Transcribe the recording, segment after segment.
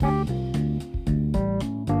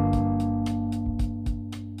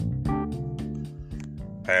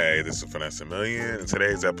Hey, this is Vanessa Million, and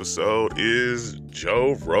today's episode is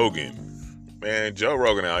Joe Rogan. Man, Joe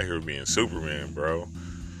Rogan out here being Superman, bro.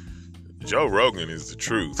 Joe Rogan is the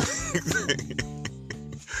truth.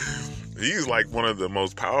 He's like one of the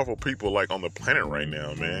most powerful people like on the planet right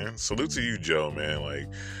now, man. Salute to you, Joe, man. Like,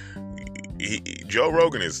 Joe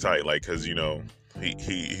Rogan is tight, like, cause he's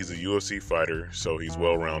a UFC fighter, so he's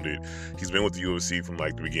well-rounded. He's been with the UFC from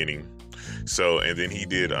like the beginning. So, and then he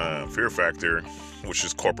did Fear Factor, which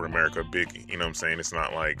is corporate America, big, you know what I'm saying? It's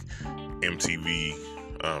not like MTV,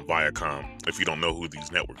 Viacom, if you don't know who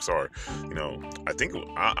these networks are.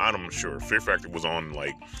 I'm sure Fear Factor was on,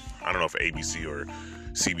 like, I don't know if ABC or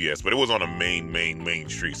CBS, but it was on a main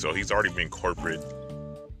street. So he's already been corporate.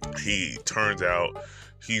 He turns out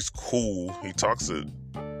he's cool.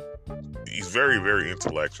 He's very, very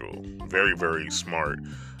intellectual, very, very smart.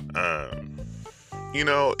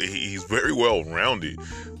 He's very well rounded,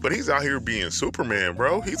 but he's out here being Superman,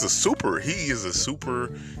 bro. He is a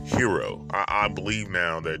superhero. I believe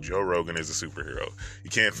now that Joe Rogan is a superhero. You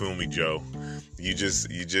can't fool me, Joe. You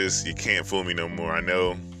can't fool me no more. I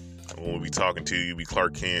know when we be talking to you, you be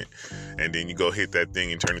Clark Kent, and then you go hit that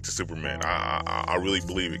thing and turn it to Superman. I really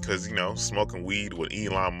believe it, because, smoking weed with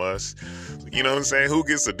Elon Musk, you know what I'm saying? Who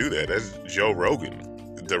gets to do that? That's Joe Rogan.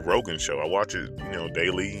 The Rogan Show. I watch it,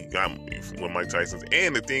 daily with Mike Tyson.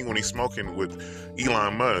 And the thing when he's smoking with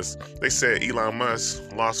Elon Musk, they said Elon Musk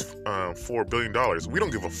lost $4 billion. We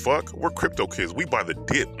don't give a fuck. We're crypto kids. We buy the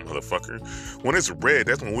dip, motherfucker. When it's red,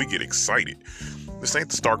 that's when we get excited. This ain't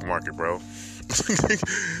the stock market, bro.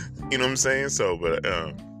 You know what I'm saying? So, but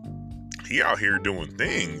he out here doing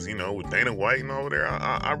things, with Dana White and over there.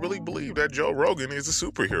 I really believe that Joe Rogan is a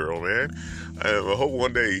superhero, man. I hope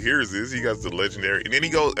one day he hears this. He got the legendary, and then he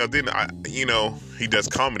goes, he does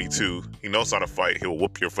comedy too. He knows how to fight. He'll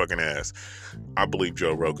whoop your fucking ass. I believe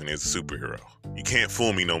Joe Rogan is a superhero. You can't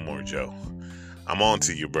fool me no more, Joe. I'm on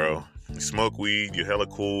to you, bro. You smoke weed. You're hella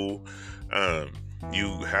cool.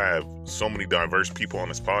 You have so many diverse people on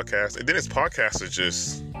this podcast, and then his podcast is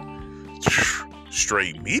just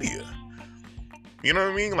straight media. You know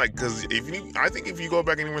what I mean? Like, because I think if you go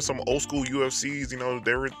back and even some old school UFCs,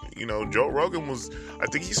 Joe Rogan I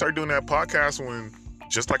think he started doing that podcast when,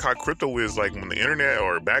 just like how crypto is, like when the internet,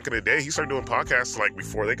 or back in the day, he started doing podcasts like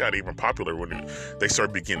before they got even popular, when they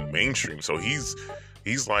started becoming mainstream. So he's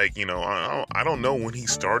like, I don't know when he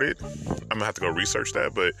started. I'm gonna have to go research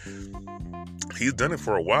that, but he's done it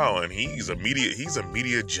for a while, and he's a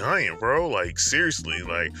media giant, bro. Like, seriously,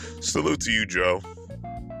 like, salute to you, Joe.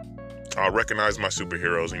 I recognize my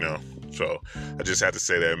superheroes, so I just had to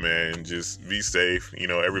say that, man. Just be safe,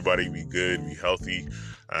 everybody be good, be healthy,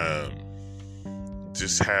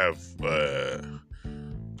 just have a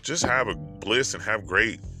bliss and have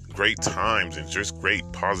great times and just great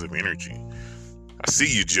positive energy. I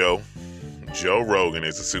see you, Joe. Joe Rogan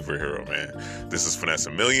is a superhero, man. This is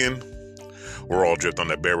Vanessa Million. We're all dripped on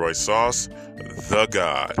that Bear Roy sauce, the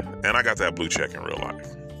God, and I got that blue check in real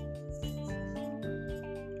life.